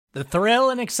The thrill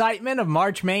and excitement of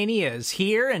March Mania is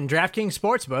here, and DraftKings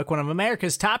Sportsbook, one of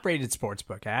America's top-rated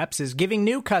sportsbook apps, is giving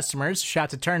new customers a shot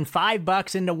to turn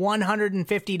 $5 into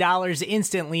 $150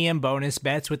 instantly in bonus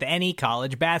bets with any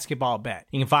college basketball bet.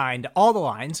 You can find all the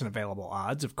lines and available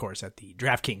odds, of course, at the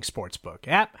DraftKings Sportsbook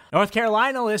app. North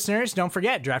Carolina listeners, don't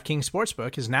forget, DraftKings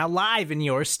Sportsbook is now live in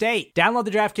your state. Download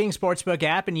the DraftKings Sportsbook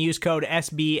app and use code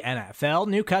SBNFL.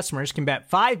 New customers can bet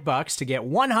 $5 to get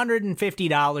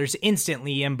 $150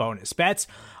 instantly in bonus bets,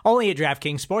 only at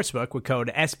DraftKings Sportsbook with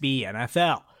code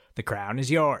SBNFL. The crown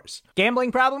is yours.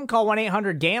 Gambling problem? Call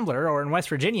 1-800-GAMBLER, or in West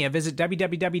Virginia, visit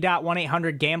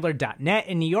www.1800gambler.net.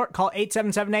 In New York, call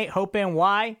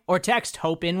 877-8-HOPE-NY or text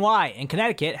HOPE-NY. In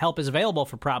Connecticut, help is available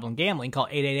for problem gambling. Call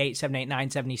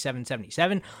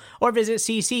 888-789-7777 or visit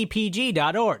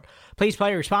ccpg.org. Please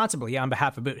play responsibly on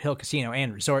behalf of Boot Hill Casino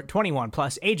and Resort. 21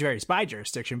 plus, age varies by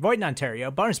jurisdiction. Void in Ontario.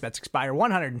 Bonus bets expire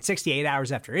 168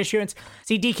 hours after issuance.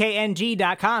 See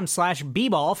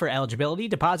dkng.com/bball for eligibility,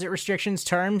 deposit restrictions,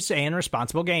 terms, and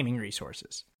responsible gaming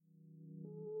resources.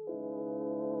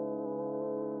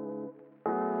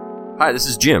 Hi, this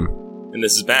is Jim. And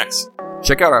this is Max.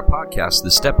 Check out our podcast,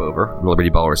 The Step Over, the Liberty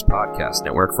Ballers Podcast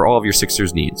Network, for all of your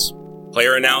Sixers needs.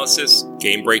 Player analysis,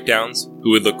 game breakdowns,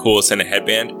 who would look coolest in a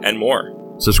headband, and more.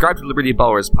 Subscribe to the Liberty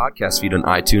Ballers podcast feed on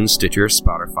iTunes, Stitcher,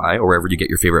 Spotify, or wherever you get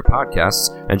your favorite podcasts,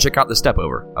 and check out The Step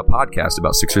Over, a podcast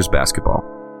about Sixers basketball.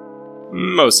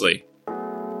 Mostly.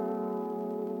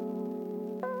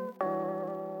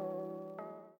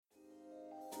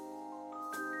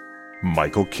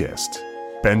 Michael Kist,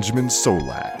 Benjamin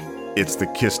Solak. It's the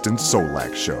Kist and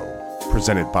Solak Show,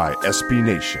 presented by SB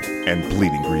Nation and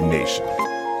Bleeding Green Nation.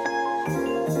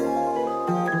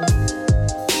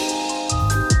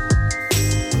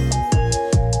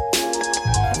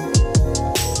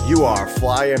 You are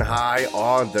flying high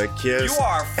on the Kist. You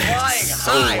are flying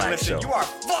high. Listen, Show. you are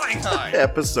flying high.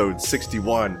 Episode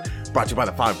 61, brought to you by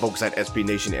the fine folks at SB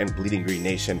Nation and Bleeding Green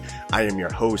Nation. I am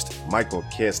your host, Michael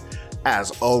Kist.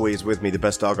 As always, with me, the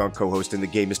best doggone co-host in the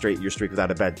game to straighten your streak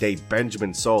without a bad day,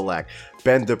 Benjamin Solak.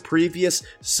 Ben, the previous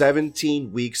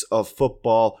 17 weeks of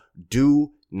football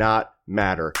do not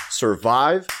matter.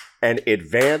 Survive and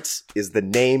advance is the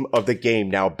name of the game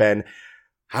now, Ben.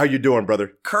 How you doing,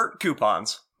 brother? Kurt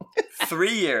coupons.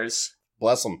 3 years.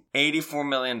 Bless them. $84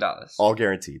 million. All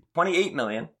guaranteed. $28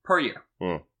 million per year.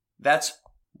 That's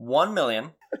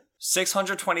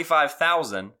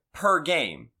 $1,625,000 per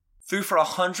game. Threw for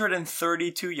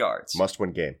 132 yards.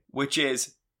 Must-win game. Which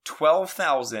is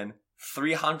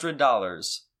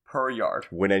 $12,300 per yard.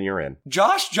 Win and you're in.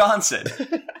 Josh Johnson,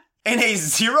 in a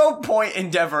 0-point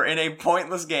endeavor in a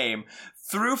pointless game,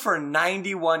 threw for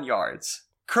 91 yards.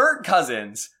 Kirk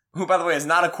Cousins, who, by the way, is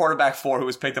not a quarterback who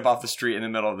was picked up off the street in the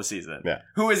middle of the season. Yeah.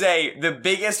 Who is the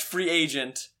biggest free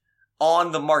agent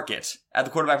on the market at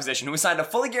the quarterback position, who signed a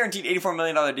fully guaranteed $84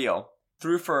 million deal,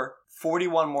 threw for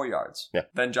 41 more yards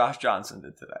than Josh Johnson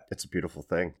did today. It's a beautiful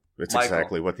thing. It's Michael.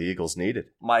 exactly what the Eagles needed.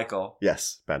 Michael.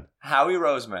 Yes, Ben. Howie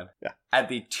Roseman, Yeah. at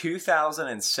the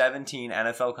 2017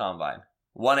 NFL Combine,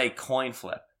 won a coin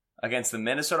flip against the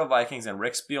Minnesota Vikings and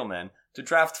Rick Spielman to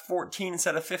draft 14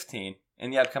 instead of 15 in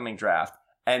the upcoming draft.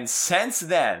 And since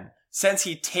then, since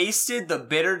he tasted the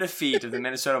bitter defeat of the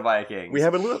Minnesota Vikings, We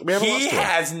haven't lost he to him.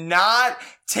 has not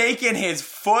taken his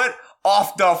foot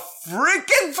off the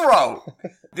freaking throat.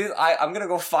 I'm going to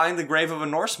go find the grave of a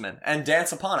Norseman and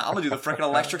dance upon it. I'm going to do the freaking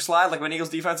electric slide like when Eagles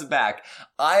defensive back.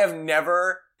 I have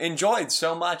never enjoyed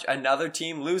so much another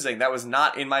team losing that was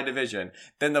not in my division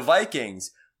than the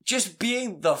Vikings just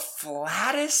being the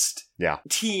flattest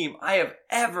team I have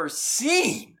ever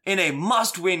seen in a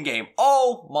must-win game.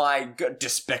 Oh my god,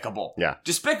 despicable. Yeah.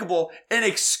 Despicable,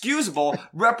 inexcusable,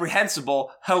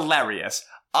 reprehensible, hilarious.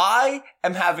 I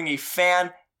am having a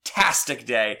fantastic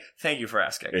day. Thank you for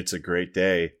asking. It's a great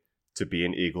day to be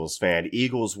an Eagles fan.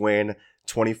 Eagles win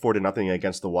 24-0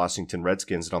 against the Washington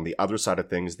Redskins. And on the other side of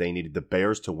things, they needed the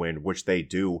Bears to win, which they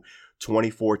do,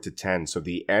 24-10. So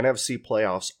the NFC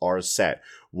playoffs are set.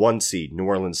 1 seed, New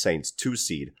Orleans Saints. 2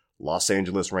 seed, Los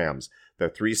Angeles Rams. The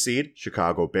 3 seed,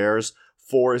 Chicago Bears.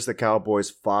 4 is the Cowboys.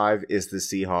 5 is the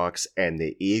Seahawks. And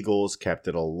the Eagles kept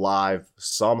it alive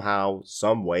somehow,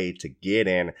 some way to get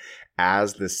in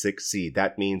as the 6th seed.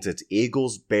 That means it's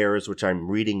Eagles Bears, which I'm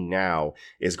reading now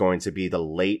is going to be the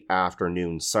late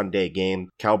afternoon Sunday game.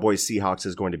 Cowboys Seahawks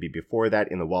is going to be before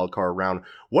that in the wild card round.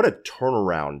 What a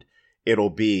turnaround it'll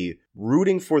be,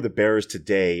 rooting for the Bears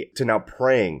today to now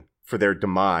praying for their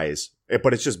demise.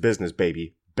 But it's just business,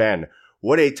 baby. Ben,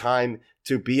 what a time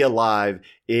to be alive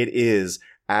it is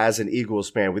as an Eagles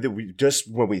fan, we just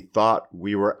when we thought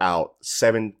we were out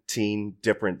 17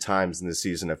 different times in the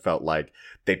season, it felt like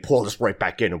they pulled us right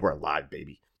back in and we're alive,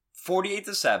 baby.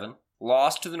 48-7,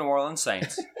 lost to the New Orleans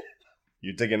Saints.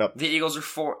 You're digging up. The Eagles are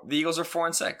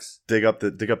 4-6. Dig up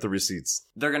the receipts.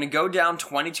 They're going to go down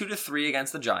 22-3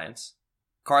 against the Giants.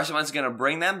 Carson Wentz is going to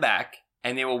bring them back,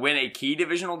 and they will win a key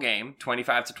divisional game,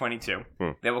 25-22.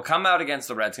 They will come out against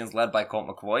the Redskins, led by Colt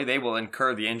McCoy. They will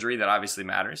incur the injury that obviously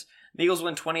matters. The Eagles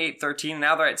win 28-13.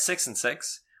 Now they're at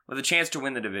 6-6 with a chance to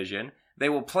win the division. They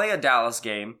will play a Dallas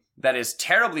game that is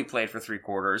terribly played for 3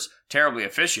 quarters, terribly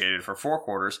officiated for 4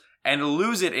 quarters, and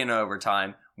lose it in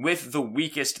overtime with the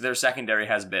weakest their secondary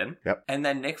has been. Yep. And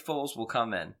then Nick Foles will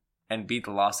come in and beat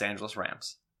the Los Angeles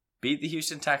Rams, beat the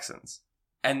Houston Texans,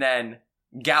 and then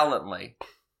gallantly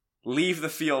leave the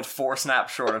field 4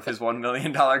 snaps short of his $1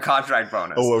 million contract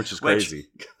bonus. Oh, which is crazy.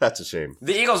 That's a shame.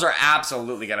 The Eagles are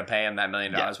absolutely going to pay him that $1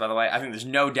 million, by the way. I think there's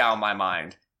no doubt in my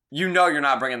mind. You know you're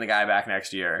not bringing the guy back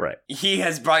next year. Right. He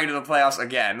has brought you to the playoffs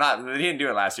again. He didn't do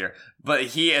it last year, but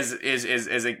he is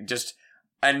just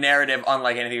a narrative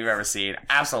unlike anything we've ever seen.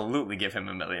 Absolutely give him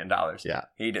 $1 million. Yeah.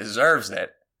 He deserves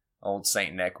it, old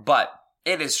Saint Nick. But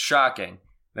it is shocking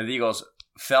that the Eagles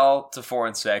fell to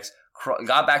 4-6,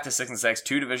 got back to 6-6,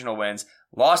 2 divisional wins,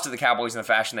 lost to the Cowboys in the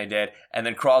fashion they did, and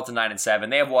then crawled to 9-7.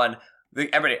 They have won the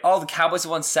Cowboys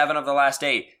have won 7 of their last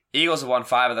 8. Eagles have won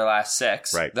 5 of their last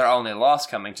 6. Right. Their only loss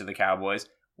coming to the Cowboys.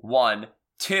 1,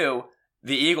 2.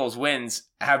 The Eagles' wins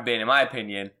have been, in my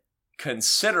opinion,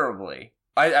 considerably,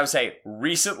 I would say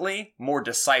recently, more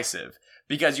decisive.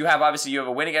 Because you have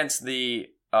a win against the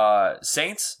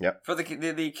Saints for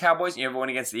the Cowboys, and you have a win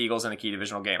against the Eagles in a key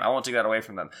divisional game. I won't take that away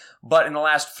from them. But in the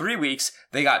last 3 weeks,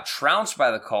 they got trounced by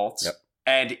the Colts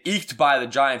and eked by the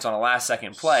Giants on a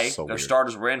last-second play. So Their weird.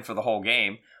 starters were in for the whole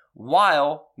game.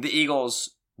 While the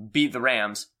Eagles beat the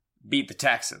Rams, beat the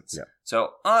Texans. Yeah.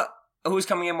 So, who's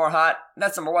coming in more hot?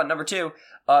 That's number 1. Number 2,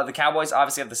 the Cowboys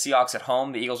obviously have the Seahawks at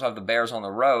home. The Eagles have the Bears on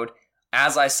the road.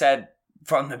 As I said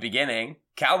from the beginning,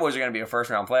 Cowboys are going to be a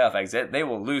first-round playoff exit. They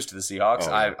will lose to the Seahawks.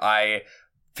 I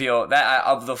feel that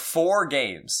of the 4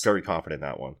 games, Very confident in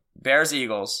that one. Bears,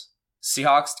 Eagles,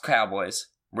 Seahawks, Cowboys,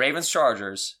 Ravens,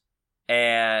 Chargers,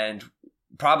 and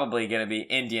probably going to be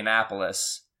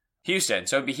Indianapolis, Houston.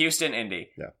 So it'd be Houston,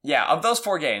 Indy. Yeah. Of those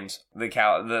 4 games, the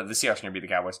Seahawks are going to beat the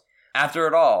Cowboys. After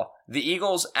it all, the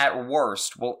Eagles at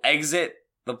worst will exit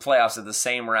the playoffs at the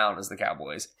same round as the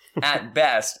Cowboys. At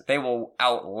best, they will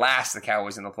outlast the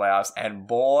Cowboys in the playoffs. And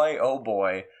boy, oh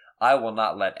boy, I will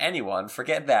not let anyone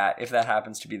forget that if that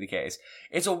happens to be the case.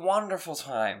 It's a wonderful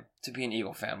time to be an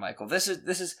Eagle fan, Michael. This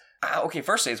is okay.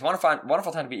 Firstly, it's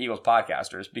wonderful time to be Eagles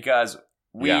podcasters because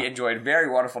we enjoyed very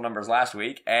wonderful numbers last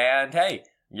week. And hey,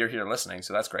 you're here listening,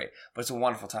 so that's great. But it's a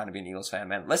wonderful time to be an Eagles fan,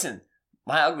 man. Listen,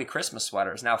 my ugly Christmas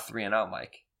sweater is now 3-0,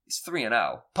 Mike. It's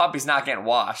 3-0. Puppy's not getting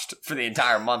washed for the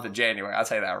entire month of January. I'll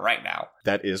tell you that right now.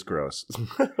 That is gross.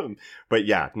 But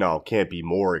yeah, no, can't be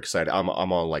more excited. I'm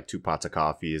on like 2 pots of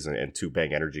coffees and 2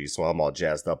 Bang Energies, so I'm all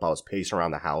jazzed up. I was pacing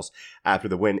around the house after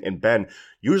the win. And Ben,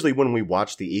 usually when we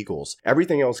watch the Eagles,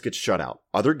 everything else gets shut out.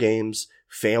 Other games,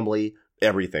 family,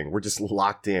 everything. We're just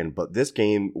locked in. But this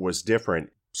game was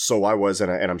different. So I was,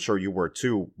 and I'm sure you were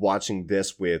too, watching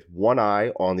this with one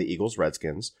eye on the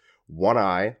Eagles-Redskins, one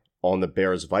eye on the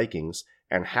Bears-Vikings,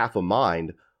 and half a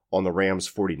mind on the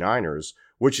Rams-49ers,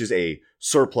 which is a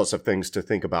surplus of things to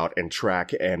think about and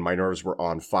track, and my nerves were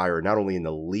on fire, not only in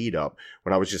the lead-up,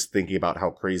 when I was just thinking about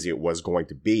how crazy it was going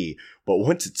to be, but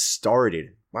once it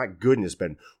started, my goodness,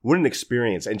 Ben, what an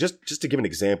experience. And just to give an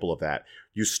example of that,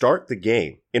 you start the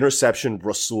game, interception,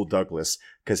 Rasul Douglas,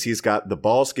 because he's got the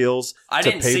ball skills I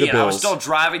to didn't pay see the it. bills. I was still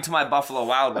driving to my Buffalo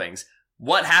Wild Wings.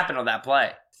 What happened on that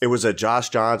play? It was a Josh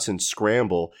Johnson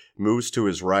scramble, moves to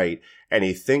his right, and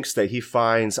he thinks that he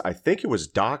finds, I think it was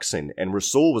Doxson, and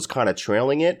Rasul was kind of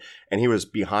trailing it, and he was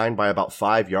behind by about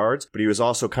 5 yards, but he was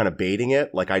also kind of baiting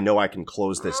it, like, I know I can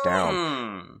close this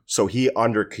down. So he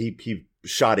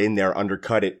shot in there,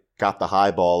 undercut it, got the high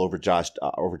ball over Josh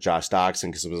Doxson,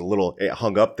 because it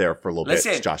hung up there for a little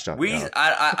bit. Josh Johnson.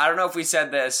 I don't know if we said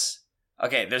this.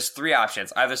 Okay, there's 3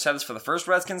 options. I either said this for the first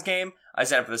Redskins game, I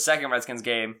said it for the second Redskins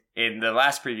game in the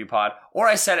last preview pod, or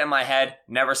I said it in my head,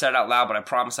 never said it out loud, but I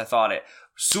promise I thought it.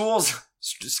 Sewell's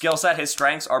skill set, his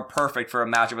strengths are perfect for a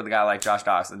matchup with a guy like Josh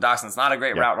Doxson. Doxson's not a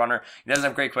great route runner. He doesn't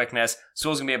have great quickness.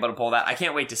 Sewell's going to be able to pull that. I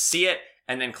can't wait to see it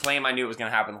and then claim I knew it was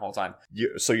going to happen the whole time.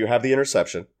 So you have the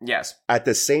interception. Yes. At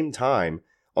the same time,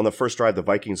 on the first drive, the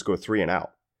Vikings go 3 and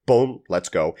out. Boom, let's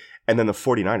go. And then the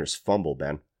 49ers fumble,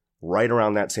 Ben. Right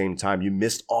around that same time, you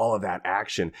missed all of that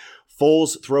action.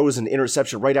 Foles throws an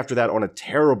interception right after that on a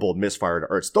terrible misfire to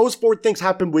Ertz. Those 4 things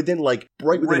happen within right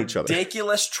within each other.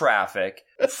 Ridiculous traffic.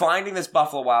 Finding this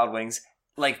Buffalo Wild Wings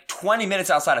 20 minutes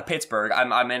outside of Pittsburgh.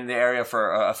 I'm in the area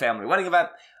for a family wedding event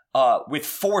with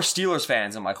 4 Steelers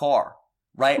fans in my car.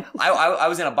 Right? I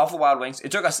was in a Buffalo Wild Wings.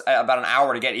 It took us about an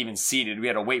hour to get even seated. We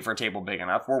had to wait for a table big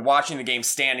enough. We're watching the game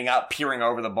standing up, peering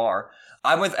over the bar.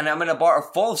 I'm in a bar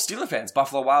full of Steelers fans,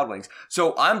 Buffalo Wild Wings.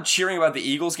 So I'm cheering about the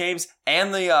Eagles games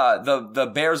and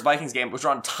the Bears Vikings game, which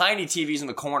are on tiny TVs in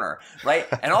the corner, right?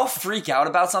 And I'll freak out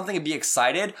about something and be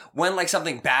excited when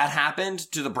something bad happened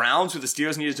to the Browns, who the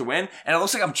Steelers needed to win, and it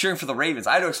looks like I'm cheering for the Ravens.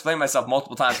 I had to explain myself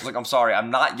multiple times. I was I'm sorry,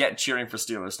 I'm not yet cheering for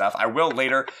Steelers stuff. I will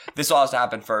later. This all has to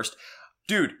happen first.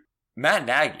 Dude, Matt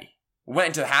Nagy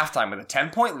went into halftime with a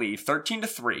 10-point lead,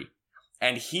 13-3,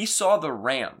 and he saw the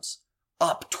Rams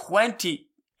up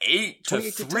 28 to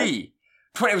 3.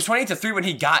 It was 28-3 when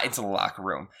he got into the locker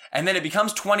room. And then it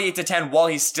becomes 28-10 while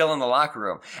he's still in the locker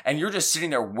room. And you're just sitting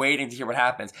there waiting to hear what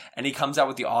happens. And he comes out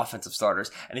with the offensive starters.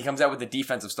 And he comes out with the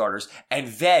defensive starters. And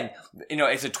then,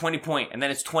 it's a 20-point. And then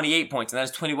it's 28 points. And then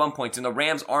it's 21 points. And the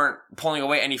Rams aren't pulling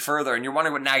away any further. And you're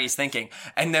wondering what Nagy's thinking.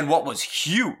 And then what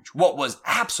was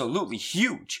absolutely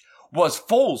huge, was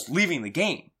Foles leaving the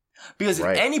game. Because if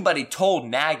anybody told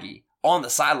Nagy on the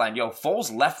sideline,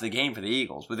 Foles left the game for the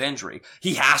Eagles with injury,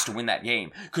 he has to win that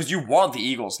game because you want the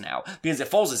Eagles now. Because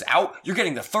if Foles is out, you're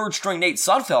getting the 3rd string Nate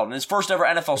Sudfeld in his first ever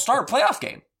NFL start playoff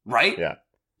game, right? Yeah.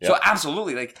 So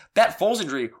absolutely, that Foles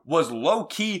injury was low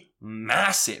key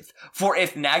massive. For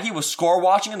if Nagy was score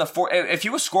watching in the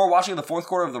fourth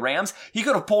quarter of the Rams, he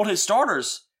could have pulled his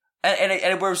starters, and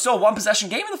it was still a 1-possession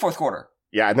game in the fourth quarter.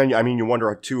 Yeah, and then, you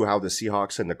wonder, too, how the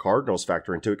Seahawks and the Cardinals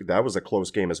factor into it. That was a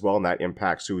close game as well, and that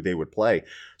impacts who they would play.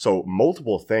 So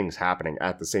multiple things happening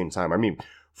at the same time.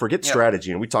 Forget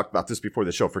strategy, and we talked about this before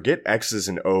the show. Forget X's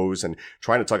and O's and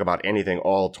trying to talk about anything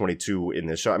all 22 in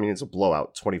this show. It's a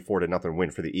blowout, 24-0 win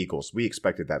for the Eagles. We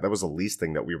expected that. That was the least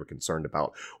thing that we were concerned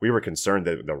about. We were concerned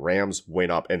that the Rams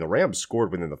went up, and the Rams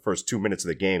scored within the first 2 minutes of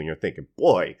the game, and you're thinking,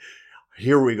 boy,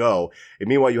 here we go. And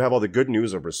meanwhile, you have all the good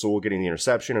news of Rasul getting the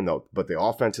interception, but the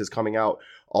offense is coming out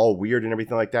all weird and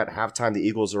everything like that. Halftime, the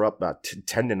Eagles are up about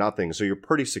 10-0, so you're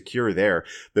pretty secure there.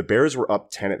 The Bears were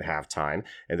up 10 at halftime,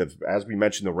 and as we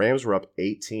mentioned, the Rams were up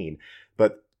 18.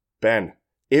 But Ben,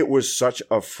 it was such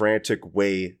a frantic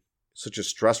way, such a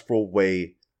stressful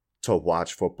way to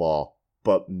watch football.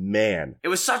 But man, it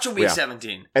was such a week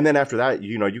 17. And then after that,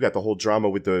 you got the whole drama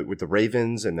with the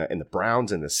Ravens and the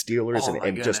Browns and the Steelers,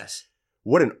 and just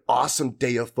what an awesome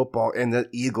day of football. And the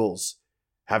Eagles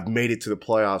have made it to the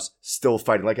playoffs, still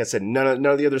fighting. Like I said, none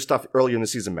of the other stuff earlier in the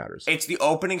season matters. It's the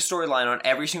opening storyline on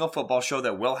every single football show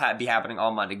that will be happening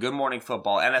on Monday. Good Morning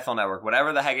Football, NFL Network,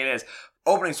 whatever the heck it is.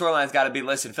 Opening storyline's got to be,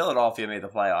 listen, Philadelphia made the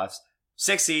playoffs.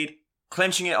 6th seed,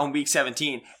 clinching it on week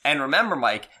 17. And remember,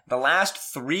 Mike, the last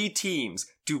 3 teams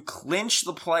to clinch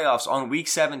the playoffs on week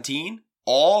 17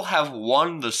 all have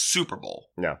won the Super Bowl.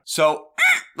 Yeah. So,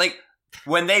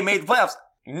 when they made the playoffs,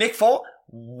 Nick Foles,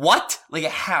 what?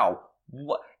 How?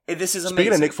 What? This is amazing.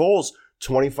 Speaking of Nick Foles,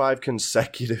 25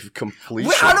 consecutive completions.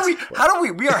 Wait,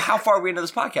 how far are we into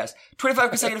this podcast? 25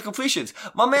 consecutive completions.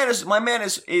 My man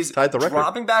is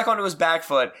dropping back onto his back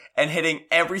foot and hitting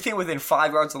everything within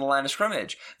 5 yards of the line of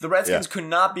scrimmage. The Redskins could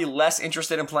not be less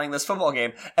interested in playing this football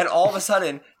game. And all of a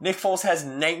sudden, Nick Foles has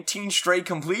 19 straight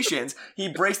completions. He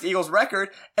breaks the Eagles record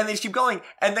and they just keep going.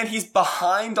 And then he's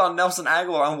behind on Nelson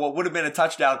Aguilar on what would have been a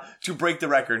touchdown to break the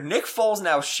record. Nick Foles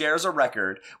now shares a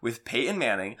record with Peyton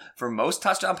Manning for most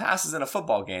touchdown passes in a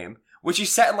football game, which he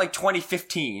set in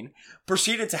 2015,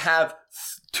 proceeded to have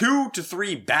 2 to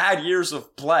 3 bad years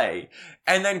of play,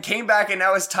 and then came back and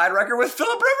now has tied record with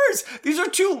Phillip Rivers. These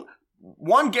are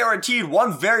one guaranteed,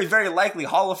 one very, very likely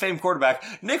Hall of Fame quarterback.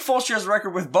 Nick Foles shares a record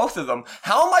with both of them.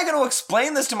 How am I going to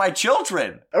explain this to my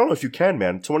children? I don't know if you can,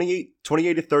 man. 28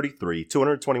 to 33,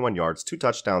 221 yards, 2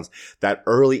 touchdowns. That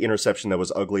early interception that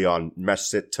was ugly on mesh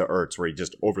sit to Ertz, where he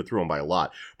just overthrew him by a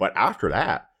lot. But after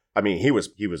that, he was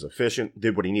efficient,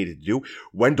 did what he needed to do.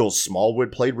 Wendell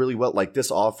Smallwood played really well. This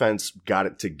offense got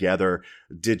it together,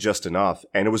 did just enough.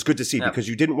 And it was good to see because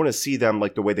you didn't want to see them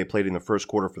the way they played in the first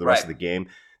quarter for the rest of the game.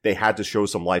 They had to show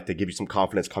some life to give you some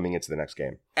confidence coming into the next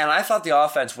game. And I thought the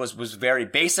offense was very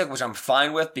basic, which I'm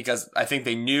fine with because I think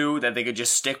they knew that they could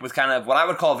just stick with kind of what I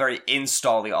would call very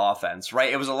install-y offense,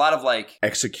 right? It was a lot of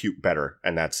execute better,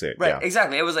 and that's it. Right, yeah.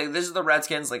 Exactly. It was this is the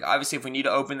Redskins. Obviously, if we need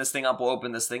to open this thing up, we'll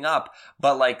open this thing up.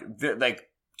 But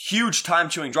huge time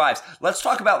chewing drives. Let's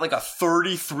talk about like a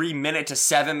 33-minute to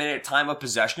 7-minute time of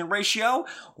possession ratio.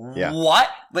 Yeah. What?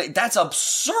 Like, that's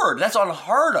absurd. That's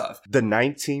unheard of. The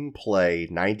 19-play,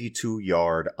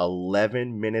 92-yard,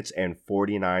 11 minutes and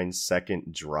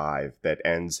 49-second drive that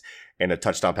ends in a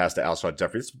touchdown pass to Alshon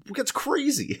Jeffrey. It's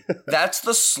crazy. That's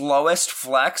the slowest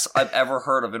flex I've ever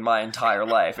heard of in my entire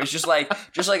life. It's just like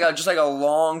a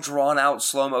long, drawn out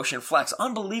slow motion flex.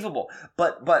 Unbelievable.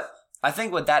 But I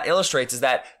think what that illustrates is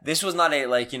that this was not a,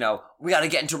 like, we got to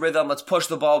get into rhythm. Let's push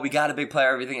the ball. We got a big player.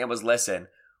 Everything. It was, listen,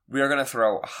 we are going to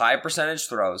throw high percentage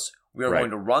throws. We are going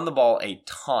to run the ball a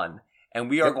ton. And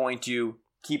we are going to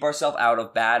keep ourselves out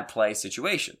of bad play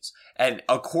situations. And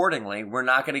accordingly, we're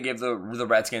not going to give the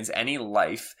Redskins any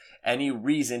life, any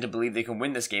reason to believe they can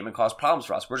win this game and cause problems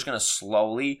for us. We're just going to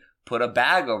slowly put a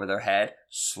bag over their head,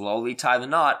 slowly tie the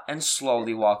knot, and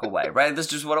slowly walk away, right? That's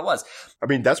just what it was. I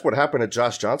mean, that's what happened to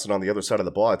Josh Johnson on the other side of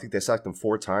the ball. I think they sacked him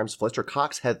 4 times. Fletcher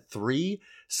Cox had 3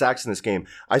 sacks in this game.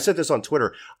 I said this on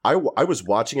Twitter. I was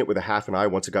watching it with a half an eye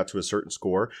once it got to a certain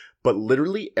score, but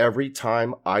literally every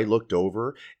time I looked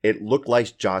over, it looked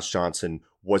like Josh Johnson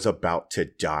was about to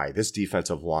die. This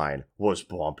defensive line was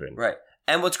bumping. Right.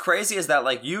 And what's crazy is that,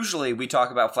 like, usually we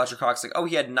talk about Fletcher Cox like, oh,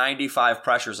 he had 95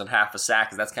 pressures and half a sack,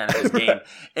 because that's kind of his game.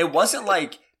 It wasn't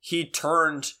like he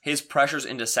turned his pressures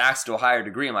into sacks to a higher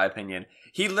degree, in my opinion.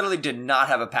 He literally did not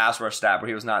have a pass rush stat where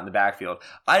he was not in the backfield.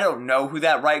 I don't know who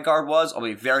that right guard was. I'll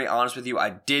be very honest with you.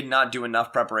 I did not do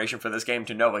enough preparation for this game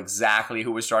to know exactly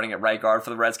who was starting at right guard for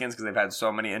the Redskins, because they've had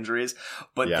so many injuries.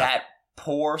 But that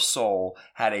poor soul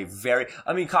had a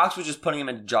Cox was just putting him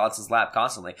into Johnson's lap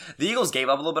constantly. The Eagles gave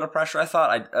up a little bit of pressure, I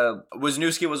thought.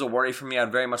 Wisniewski was a worry for me.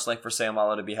 I'd very much like for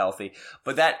Samuelo to be healthy.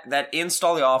 But that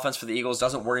install the offense for the Eagles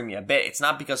doesn't worry me a bit. It's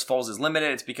not because Foles is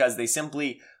limited. It's because they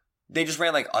just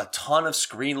ran like a ton of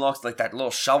screen looks, like that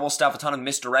little shovel stuff, a ton of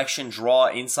misdirection, draw,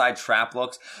 inside trap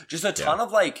looks, just a ton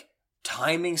of like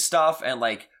timing stuff and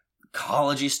like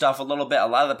college-y stuff a little bit. A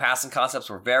lot of the passing concepts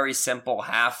were very simple,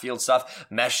 half-field stuff,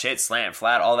 mesh hit, slant,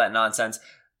 flat, all that nonsense.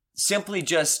 Simply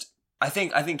just, I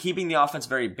think keeping the offense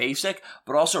very basic,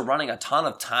 but also running a ton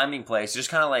of timing plays. Just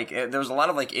kind of like, there was a lot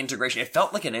of like integration. It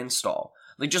felt like an install.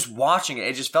 Like, just watching it,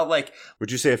 it just felt like...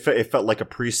 Would you say it felt like a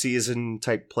preseason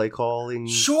type play calling?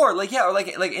 Sure, or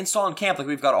like install in camp. Like,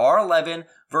 we've got our 11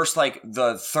 versus like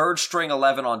the third string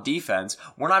 11 on defense.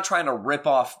 We're not trying to rip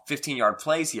off 15-yard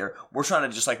plays here. We're trying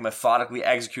to just like methodically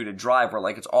execute a drive where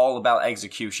like it's all about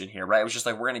execution here, right? It was just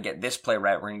like, we're going to get this play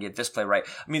right. We're going to get this play right.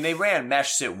 I mean, they ran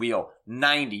mesh sit wheel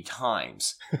 90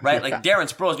 times, right? Like,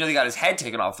 Darren Sproles nearly got his head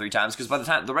taken off 3 times, because by the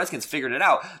time the Redskins figured it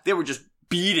out, they were just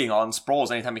beating on Sproles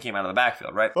anytime he came out of the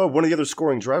backfield, right? Oh, one of the other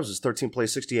scoring drives was 13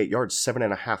 plays, 68 yards,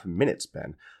 7.5 minutes,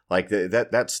 Ben. Like,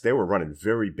 they were running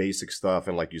very basic stuff,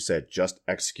 and like you said, just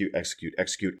execute.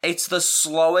 It's the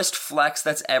slowest flex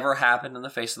that's ever happened on the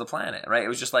face of the planet, right? It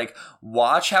was just like,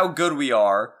 watch how good we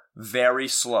are very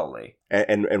slowly.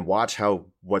 And watch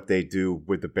what they do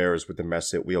with the Bears with the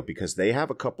mess at wheel, because they have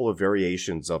a couple of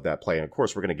variations of that play. And of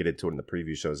course, we're going to get into it in the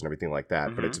preview shows and everything like that.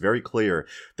 Mm-hmm. But it's very clear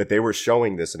that they were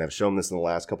showing this and have shown this in the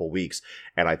last couple of weeks.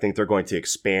 And I think they're going to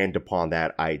expand upon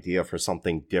that idea for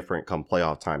something different come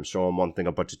playoff time. Show them one thing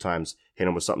a bunch of times, hit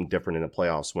them with something different in the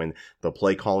playoffs when the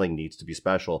play calling needs to be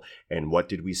special. And what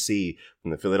did we see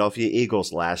from the Philadelphia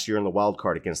Eagles last year in the wild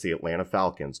card against the Atlanta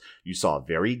Falcons? You saw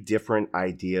very different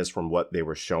ideas from what they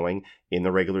were showing in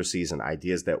the regular season,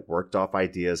 ideas that worked off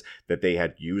ideas that they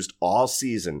had used all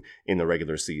season in the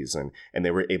regular season, and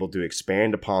they were able to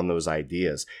expand upon those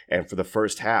ideas. And for the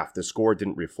first half, the score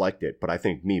didn't reflect it, but I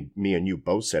think me and you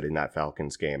both said in that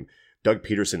Falcons game, Doug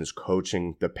Peterson is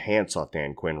coaching the pants off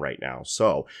Dan Quinn right now.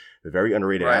 So the very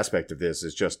underrated aspect of this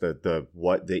is just the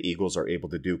what the Eagles are able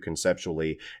to do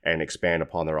conceptually and expand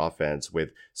upon their offense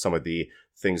with some of the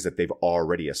things that they've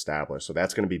already established. So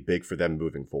that's going to be big for them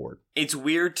moving forward. It's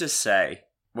weird to say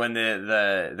when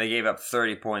they gave up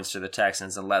 30 points to the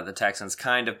Texans and led the Texans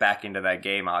kind of back into that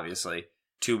game, obviously,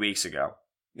 2 weeks ago.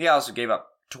 They also gave up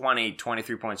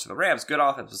 23 points to the Rams. Good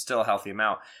offense, but still a healthy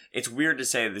amount. It's weird to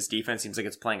say that this defense seems like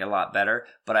it's playing a lot better,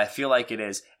 but I feel like it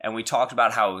is. And we talked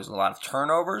about how it was a lot of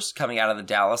turnovers coming out of the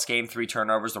Dallas game, 3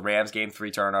 turnovers, the Rams game, 3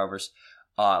 turnovers.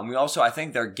 And we also, I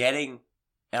think they're getting,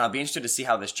 and I'll be interested to see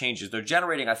how this changes, they're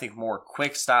generating, I think, more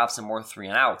quick stops and more 3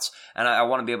 and outs. And I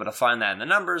want to be able to find that in the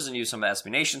numbers and use some SB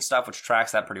Nation stuff, which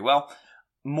tracks that pretty well.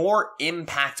 More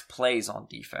impact plays on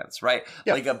defense, right?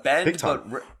 Yeah, like a bend,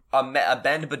 a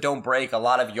bend but don't break, a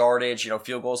lot of yardage,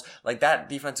 field goals. Like, that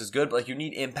defense is good, but like, you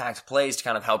need impact plays to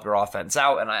kind of help your offense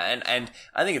out. And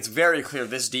I think it's very clear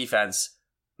this defense,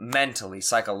 mentally,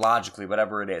 psychologically,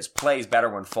 whatever it is, plays better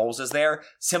when Foles is there,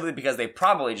 simply because they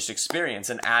probably just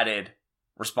experienced an added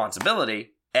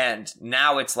responsibility. And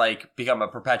now it's like become a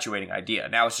perpetuating idea.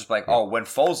 Now it's just like, oh, when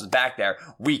Foles is back there,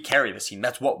 we carry this team.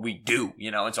 That's what we do,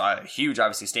 you know? And so a huge,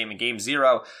 obviously, statement game.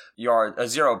 0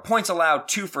 points allowed,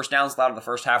 2 first downs allowed in the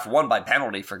first half, 1 by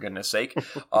penalty, for goodness sake.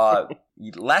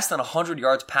 Less than 100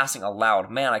 yards passing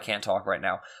allowed. Man, I can't talk right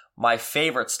now. My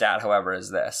favorite stat, however,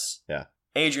 is this. Yeah.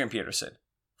 Adrian Peterson,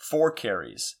 4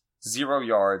 carries, 0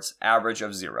 yards, average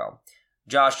of 0.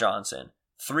 Josh Johnson,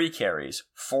 3 carries,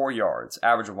 4 yards,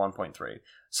 average of 1.3.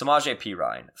 Samaje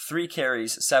Perine, 3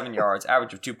 carries, 7 yards,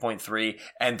 average of 2.3.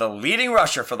 And the leading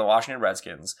rusher for the Washington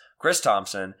Redskins, Chris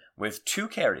Thompson, with 2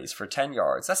 carries for 10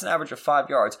 yards. That's an average of 5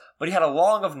 yards, but he had a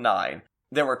long of 9.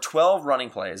 There were 12 running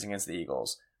plays against the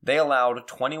Eagles. They allowed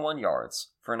 21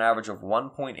 yards for an average of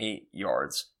 1.8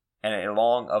 yards and a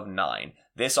long of 9.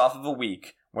 This off of a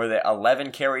week where the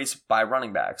 11 carries by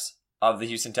running backs of the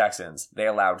Houston Texans, they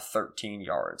allowed 13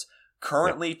 yards.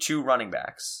 Currently, 2 running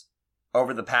backs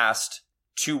over the past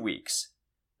 2 weeks.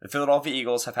 The Philadelphia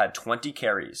Eagles have had 20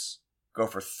 carries go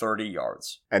for 30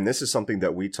 yards. And this is something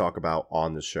that we talk about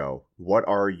on the show. What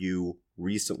are you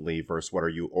recently versus what are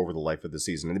you over the life of the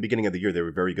season? In the beginning of the year, they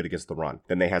were very good against the run.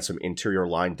 Then they had some interior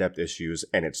line depth issues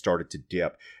and it started to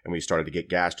dip and we started to get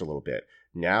gashed a little bit.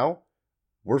 Now,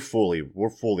 we're fully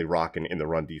rocking in the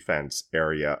run defense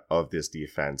area of this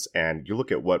defense. And you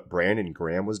look at what Brandon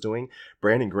Graham was doing.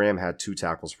 Brandon Graham had 2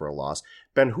 tackles for a loss.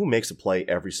 Ben, who makes a play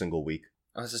every single week?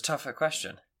 Oh, this is a tough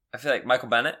question. I feel like Michael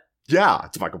Bennett. Yeah,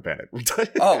 it's Michael Bennett.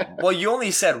 Oh, well, you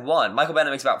only said 1. Michael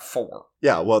Bennett makes about 4.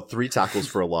 Yeah, well, 3 tackles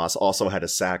for a loss, also had a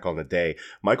sack on the day.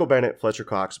 Michael Bennett, Fletcher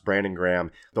Cox, Brandon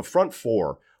Graham. The front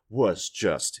 4 was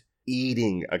just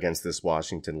eating against this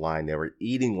Washington line. They were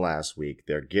eating last week.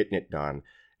 They're getting it done.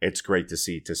 It's great to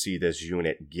see this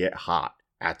unit get hot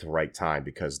at the right time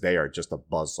because they are just a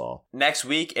buzzsaw. Next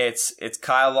week, it's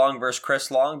Kyle Long versus Chris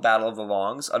Long, Battle of the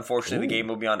Longs. Unfortunately, the game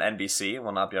will be on NBC. It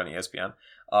will not be on ESPN,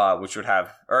 which would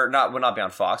have, will not be on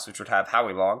Fox, which would have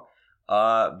Howie Long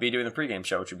be doing the pregame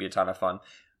show, which would be a ton of fun.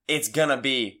 It's going to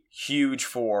be huge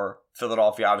for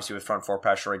Philadelphia, obviously, with front 4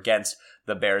 pressure against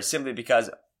the Bears, simply because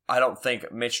I don't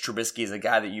think Mitch Trubisky is a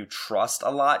guy that you trust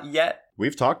a lot yet.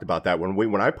 We've talked about that.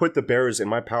 When I put the Bears in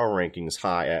my power rankings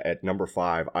high at number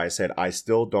 5, I said I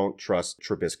still don't trust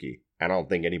Trubisky. I don't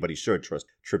think anybody should trust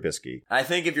Trubisky. I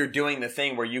think if you're doing the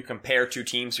thing where you compare 2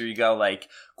 teams, where you go like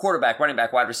quarterback, running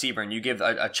back, wide receiver, and you give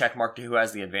a check mark to who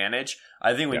has the advantage,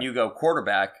 I think when you go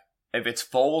quarterback, if it's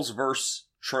Foles versus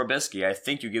Trubisky, I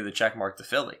think you give the check mark to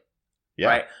Philly. Yeah.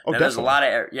 Right? Oh, now, there's a lot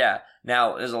of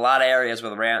Now, there's a lot of areas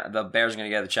where the Bears are going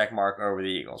to get the check mark over the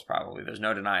Eagles, probably. There's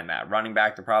no denying that. Running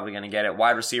back, they're probably going to get it.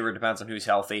 Wide receiver, depends on who's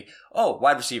healthy. Oh,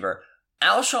 wide receiver.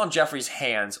 Alshon Jeffrey's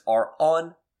hands are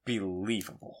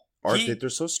unbelievable. They're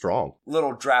so strong.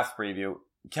 Little draft preview.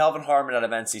 Kelvin Harmon out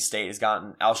of NC State has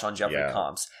gotten Alshon Jeffrey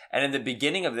comps. And in the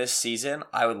beginning of this season,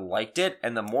 I liked it.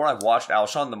 And the more I've watched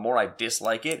Alshon, the more I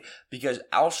dislike it. Because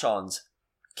Alshon's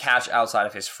catch outside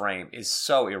of his frame is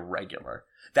so irregular.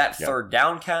 That third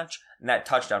down catch and that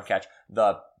touchdown catch,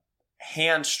 the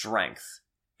hand strength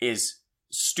is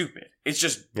stupid. It's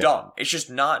just dumb. It's just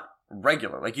not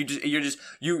regular. Like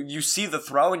you see the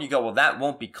throw and you go, well, that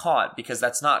won't be caught because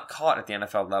that's not caught at the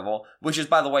NFL level, which is,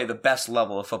 by the way, the best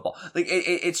level of football. Like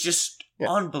it's just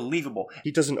unbelievable.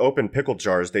 He doesn't open pickle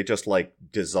jars. They just like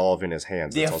dissolve in his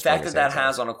hands. The effect that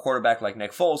has on a quarterback like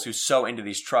Nick Foles, who's so into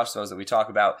these trust throws that we talk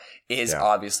about, is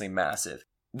obviously massive.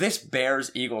 This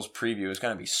Bears-Eagles preview is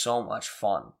going to be so much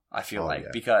fun, I feel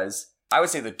because I would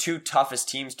say the 2 toughest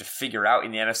teams to figure out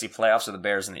in the NFC playoffs are the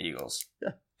Bears and the Eagles. Yeah.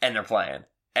 And they're playing.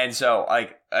 And so,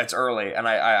 like, it's early, and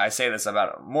I say this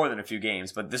about more than a few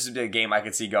games, but this is a game I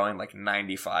could see going, like,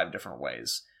 95 different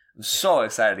ways. I'm so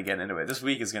excited to get into it. This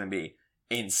week is going to be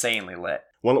insanely lit.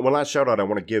 One last shout-out I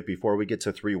want to give before we get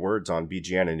to 3 words on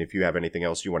BGN, and if you have anything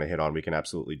else you want to hit on, we can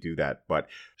absolutely do that. But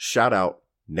shout-out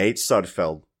Nate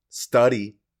Sudfeld,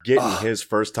 Studdy, getting his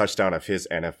first touchdown of his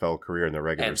NFL career in the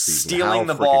regular season. And stealing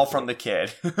the ball from the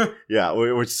kid. Yeah,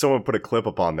 which someone put a clip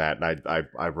up on that, and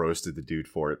I roasted the dude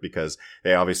for it because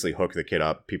they obviously hooked the kid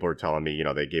up. People are telling me,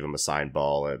 they gave him a signed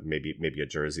ball, maybe a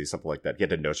jersey, something like that. He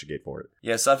had to negotiate for it.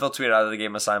 Yeah, Sudfeld tweeted out that they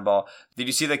gave him a signed ball. Did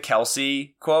you see the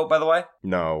Kelsey quote, by the way?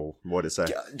 No. What is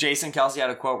that? Jason Kelsey had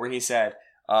a quote where he said,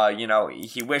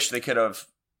 he wished they could have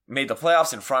made the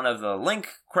playoffs in front of the Link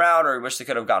crowd, or he wished they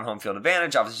could have gotten home field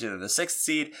advantage. Obviously, they're the 6th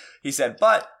seed. He said,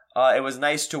 but it was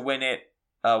nice to win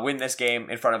this game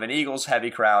in front of an Eagles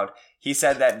heavy crowd. He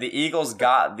said that the Eagles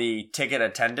got the ticket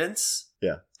attendance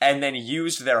and then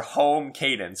used their home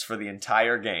cadence for the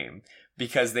entire game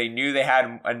because they knew they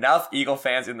had enough Eagle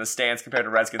fans in the stands compared to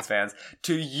Redskins fans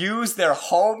to use their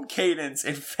home cadence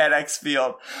in FedEx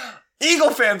Field.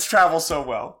 Eagle fans travel so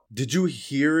well. Did you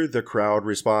hear the crowd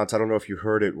response? I don't know if you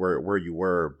heard it where you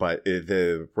were, but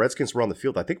the Redskins were on the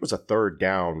field. I think it was a third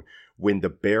down when the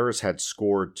Bears had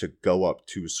scored to go up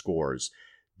 2 scores.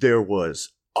 There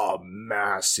was a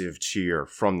massive cheer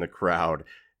from the crowd,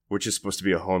 which is supposed to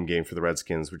be a home game for the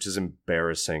Redskins, which is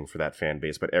embarrassing for that fan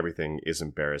base, but everything is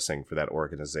embarrassing for that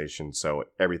organization. So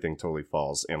everything totally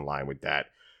falls in line with that.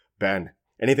 Ben,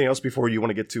 anything else before you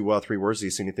want to get to 3 words? Do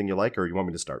you see anything you like, or you want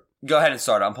me to start? Go ahead and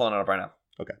start. I'm pulling it up right now.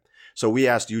 Okay. So we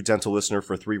asked you, dental listener,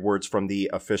 for 3 words from the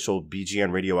official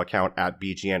BGN radio account at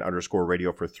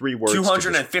BGN_radio for 3 words.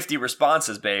 250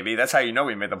 responses, baby. That's how you know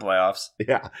we made the playoffs.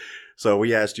 Yeah. So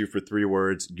we asked you for 3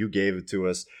 words. You gave it to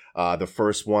us. The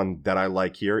first one that I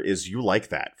like here is "You Like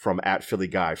That" from at Philly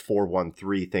Guy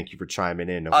 413. Thank you for chiming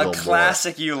in. A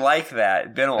classic. You like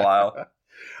that. Been a while.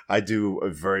 I do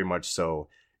very much so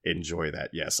enjoy that.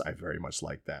 Yes, I very much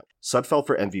like that. Sudfeld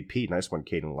for MVP. Nice one,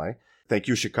 Caden Lay. Thank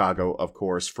you, Chicago, of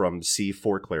course, from C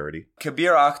for Clarity.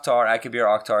 Kabir Akhtar at Kabir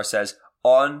Akhtar says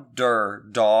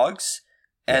underdogs.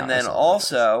 And then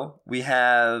also we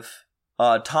have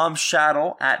Tom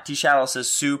Shaddle at T Shaddle says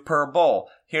Super Bowl.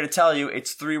 Here to tell you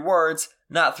it's 3 words,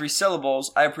 not 3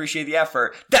 syllables. I appreciate the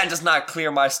effort. That does not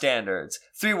clear my standards.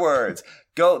 3 words.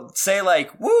 Go say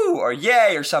like woo or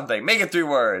yay or something. Make it 3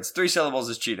 words. 3 syllables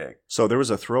is cheating. So there was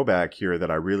a throwback here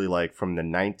that I really like from the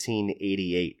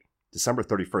 1988. December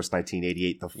 31st,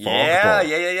 1988, the Fog Bowl.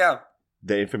 Yeah.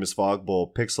 The infamous Fog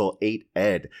Bowl. Pixel 8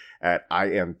 Ed at I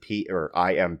am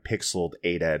Pixeled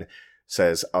 8 Ed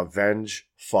says, "Avenge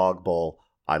Fog Bowl."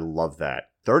 I love that.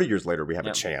 30 years later, we have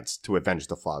a chance to avenge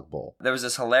the Fog Bowl. There was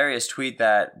this hilarious tweet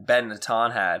that Ben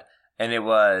Natan had, and it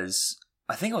was,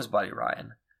 I think it was Buddy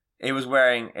Ryan. It was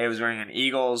wearing an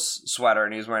Eagles sweater,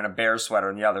 and he was wearing a Bears sweater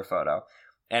in the other photo.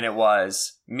 And it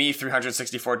was me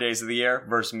 364 days of the year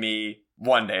versus me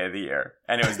 1 day of the year.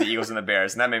 And it was the Eagles and the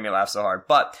Bears. And that made me laugh so hard.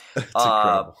 But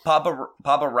Papa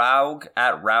Raug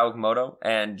at Raug Moto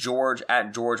and George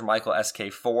at George Michael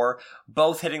SK4,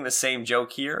 both hitting the same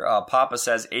joke here. Papa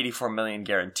says 84 million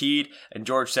guaranteed. And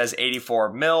George says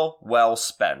 84 mil well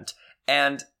spent.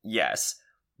 And yes,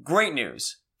 great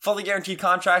news. Fully guaranteed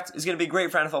contract is going to be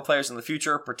great for NFL players in the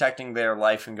future, protecting their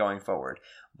life and going forward.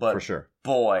 But for sure.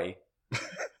 Boy,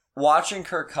 watching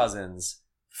Kirk Cousins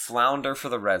flounder for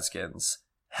the Redskins,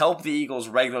 help the Eagles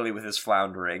regularly with his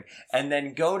floundering, and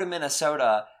then go to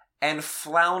Minnesota and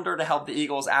flounder to help the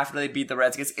Eagles after they beat the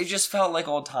Redskins, it just felt like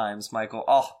old times, Michael.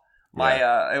 Oh,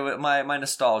 my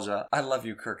nostalgia. I love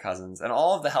you, Kirk Cousins, and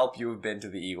all of the help you have been to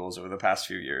the Eagles over the past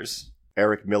few years.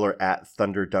 Eric Miller at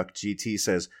Thunderduck GT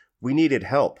says, "We needed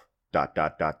help. ...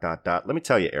 Let me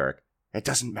tell you, Eric, it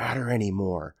doesn't matter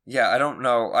anymore." Yeah, I don't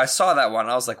know. I saw that one.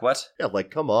 I was like, what? Yeah, like,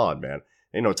 come on, man.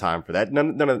 Ain't no time for that.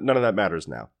 None of that matters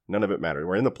now. None of it matters.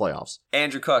 We're in the playoffs.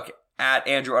 Andrew Cook at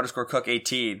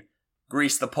Andrew_Cook18.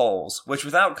 Grease the polls. Which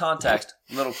without context,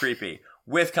 a little creepy.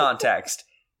 With context,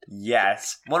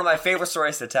 yes. One of my favorite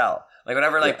stories to tell. Like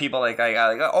whenever people I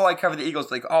covered the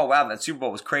Eagles. Like, oh wow, that Super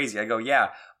Bowl was crazy. I go, yeah.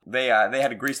 They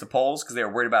had to grease the poles because they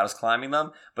were worried about us climbing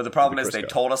them. But the problem is they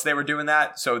told us they were doing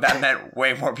that, so that meant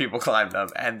way more people climbed them.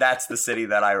 And that's the city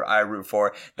that I root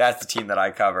for. That's the team that I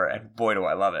cover, and boy, do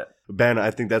I love it. Ben, I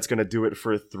think that's gonna do it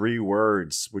for 3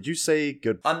 words. Would you say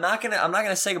good? I'm not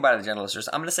gonna say goodbye to the gentle listeners.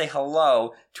 I'm gonna say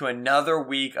hello to another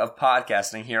week of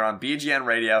podcasting here on BGN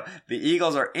Radio. The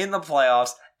Eagles are in the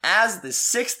playoffs as the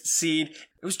 6th seed.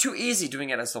 It was too easy doing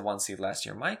it as the 1 seed last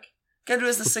year, Mike. Gotta do it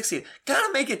as the 6th seed.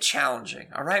 Gotta make it challenging,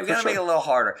 all right? We gotta make it a little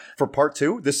harder. For part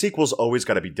 2, the sequel's always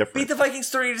gotta be different. Beat the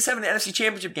Vikings 30-7 in the NFC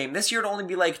Championship game. This year it'll only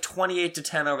be like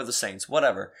 28-10 over the Saints.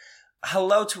 Whatever.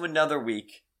 Hello to another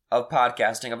week of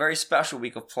podcasting, a very special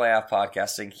week of playoff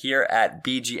podcasting here at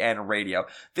BGN Radio.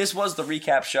 This was the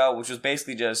recap show, which was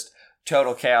basically just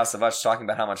total chaos of us talking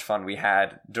about how much fun we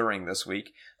had during this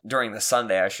week. During the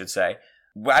Sunday, I should say.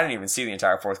 I didn't even see the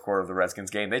entire 4th quarter of the Redskins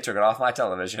game. They took it off my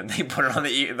television. They put it on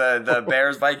the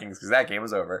Bears-Vikings because that game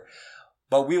was over.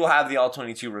 But we will have the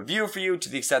All-22 review for you to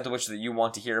the extent to which that you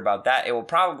want to hear about that. It will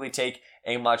probably take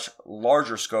a much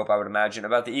larger scope, I would imagine,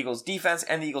 about the Eagles' defense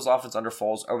and the Eagles' offense under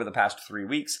Foles over the past 3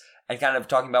 weeks, and kind of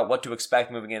talking about what to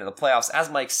expect moving into the playoffs. As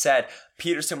Mike said,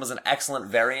 Peterson was an excellent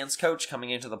variance coach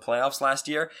coming into the playoffs last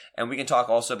year, and we can talk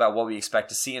also about what we expect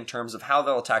to see in terms of how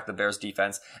they'll attack the Bears'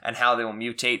 defense and how they will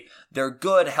mutate their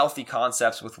good, healthy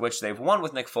concepts with which they've won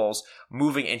with Nick Foles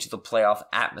moving into the playoff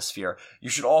atmosphere. You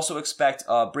should also expect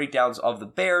breakdowns of the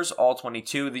Bears, all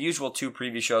 22, the usual 2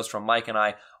 preview shows from Mike and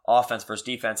I offense versus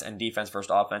defense and defense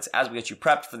versus offense as we get you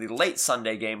prepped for the late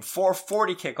Sunday game.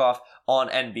 4:40 kickoff on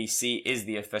NBC is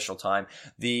the official time.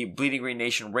 The Bleeding Green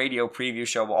Nation radio preview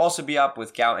show will also be up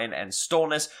with Gouton and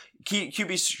Stolness.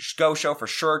 QB Go show for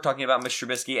sure, talking about Mr.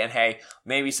 Trubisky, and hey,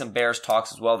 maybe some Bears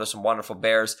talks as well. There's some wonderful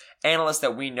Bears analysts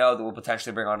that we know that we'll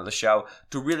potentially bring onto the show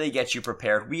to really get you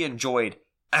prepared. We enjoyed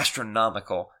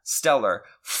astronomical, stellar,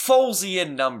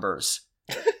 Folesian numbers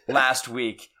last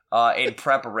week in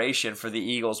preparation for the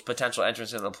Eagles' potential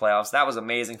entrance into the playoffs. That was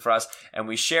amazing for us, and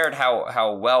we shared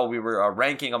how well we were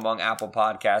ranking among Apple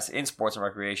Podcasts in sports and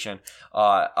recreation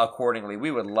accordingly. We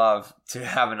would love to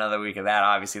have another week of that.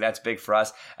 Obviously, that's big for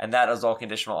us, and that is all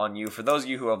conditional on you. For those of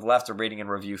you who have left a rating and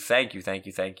review, thank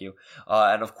you.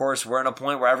 And of course, we're in a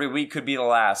point where every week could be the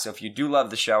last. So if you do love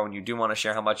the show and you do want to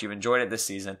share how much you've enjoyed it this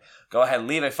season, go ahead and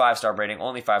leave a 5-star rating.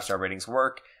 Only 5-star ratings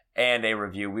work. And a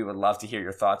review. We would love to hear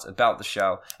your thoughts about the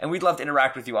show. And we'd love to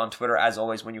interact with you on Twitter. As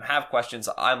always, when you have questions,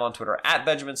 I'm on Twitter at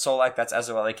Benjamin Solak. That's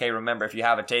SOLAK. Remember, if you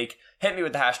have a take, hit me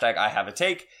with the hashtag I have a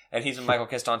take. And he's with Michael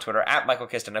Kist on Twitter at Michael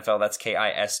Kist NFL. That's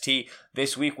KIST.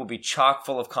 This week will be chock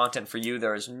full of content for you.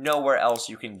 There is nowhere else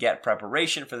you can get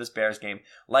preparation for this Bears game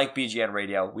like BGN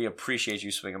Radio. We appreciate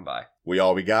you swinging by. We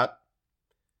all we got.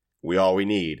 We all we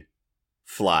need.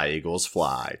 Fly, Eagles,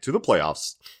 fly. To the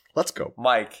playoffs. Let's go.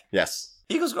 Mike. Yes.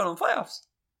 Eagles going to the playoffs.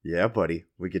 Yeah, buddy.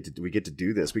 We get to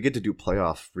do this. We get to do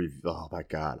playoff review. Oh my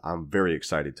god, I'm very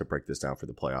excited to break this down for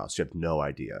the playoffs. You have no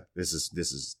idea. This is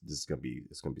gonna be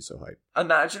so hype.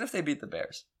 Imagine if they beat the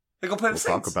Bears. They go play the Saints.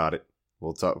 We'll talk about it.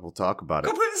 We'll talk about it.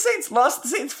 Go play the Saints. Lost the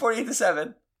Saints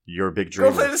 48-7. You're a big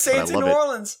dreamer. Go play the Saints in New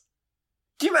Orleans.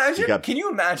 Can you imagine? Can you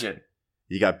imagine?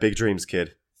 You got big dreams,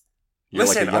 kid. You're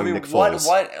Listen, like a young Nick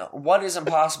Foles. what is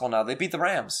impossible now? They beat the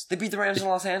Rams. They beat the Rams in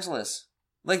Los Angeles.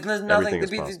 Like, there's nothing.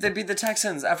 They beat the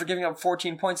Texans after giving up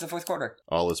 14 points in the fourth quarter.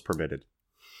 All is permitted.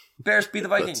 Bears beat the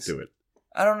Vikings. Let's do it.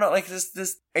 I don't know. Like,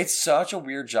 this. It's such a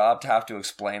weird job to have to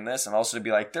explain this, and also to be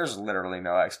like, there's literally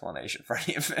no explanation for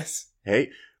any of this.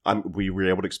 Hey, we were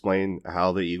able to explain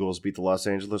how the Eagles beat the Los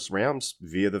Angeles Rams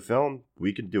via the film.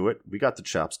 We can do it. We got the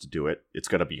chops to do it. It's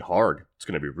going to be hard. It's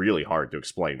going to be really hard to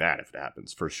explain that if it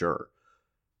happens, for sure.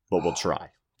 But we'll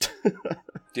try.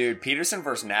 Dude, Peterson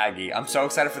versus Nagy. I'm so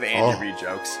excited for the Andy Reid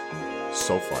jokes.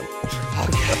 So fun.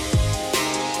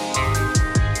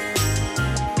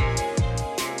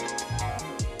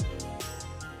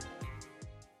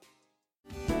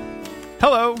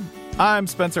 Hello, I'm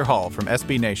Spencer Hall from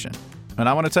SB Nation, and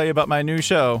I want to tell you about my new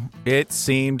show, It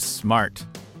Seemed Smart.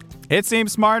 It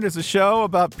Seemed Smart is a show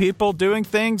about people doing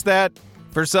things that,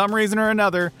 for some reason or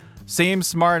another, seem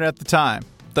smart at the time.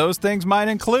 Those things might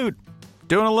include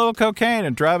doing a little cocaine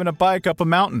and driving a bike up a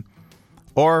mountain.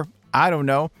 Or, I don't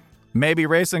know, maybe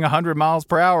racing 100 miles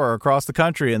per hour across the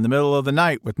country in the middle of the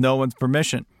night with no one's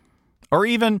permission. Or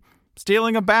even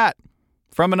stealing a bat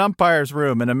from an umpire's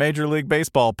room in a Major League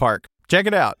Baseball park. Check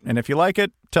it out, and if you like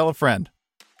it, tell a friend.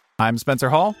 I'm Spencer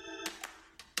Hall.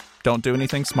 Don't do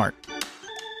anything smart.